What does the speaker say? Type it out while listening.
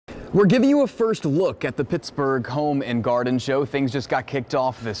We're giving you a first look at the Pittsburgh Home and Garden Show. Things just got kicked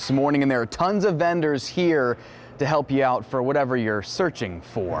off this morning, and there are tons of vendors here to help you out for whatever you're searching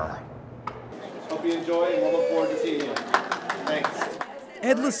for. Hope you enjoy, and we'll look forward to seeing you. Thanks.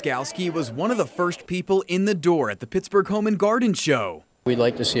 Ed Laskowski was one of the first people in the door at the Pittsburgh Home and Garden Show. We'd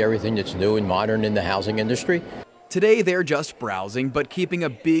like to see everything that's new and modern in the housing industry. Today they're just browsing, but keeping a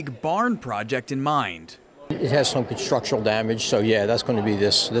big barn project in mind. It has some structural damage, so yeah, that's going to be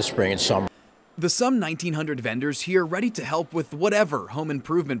this spring and summer. The some 1,900 vendors here ready to help with whatever home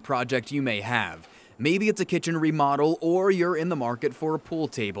improvement project you may have. Maybe it's a kitchen remodel or you're in the market for a pool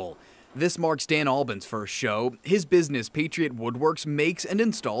table. This marks Dan Albin's first show. His business, Patriot Woodworks, makes and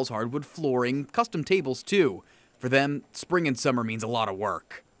installs hardwood flooring, custom tables too. For them, spring and summer means a lot of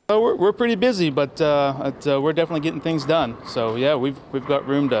work. We're pretty busy, but we're definitely getting things done. So yeah, we've got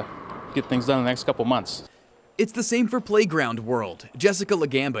room to get things done in the next couple months. It's the same for Playground World. Jessica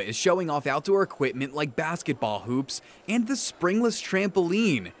Lagamba is showing off outdoor equipment like basketball hoops and the springless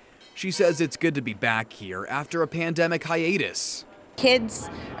trampoline. She says it's good to be back here after a pandemic hiatus.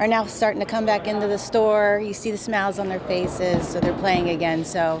 Kids are now starting to come back into the store. You see the smiles on their faces, so they're playing again.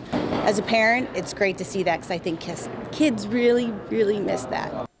 So as a parent, it's great to see that because I think kids really, really miss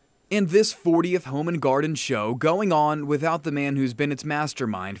that. And this 40th Home and Garden Show going on without the man who's been its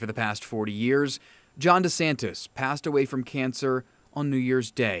mastermind for the past 40 years. John DeSantis passed away from cancer on New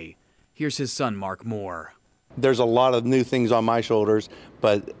Year's Day. Here's his son, Mark Moore. There's a lot of new things on my shoulders,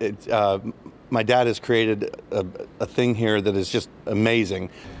 but my dad has created a thing here that is just amazing.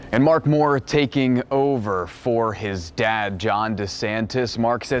 And Mark Moore taking over for his dad, John DeSantis.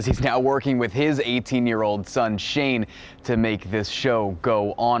 Mark says he's now working with his 18-year-old son, Shane, to make this show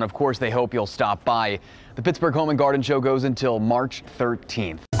go on. Of course, they hope you'll stop by. The Pittsburgh Home and Garden Show goes until March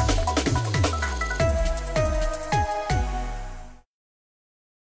 13th.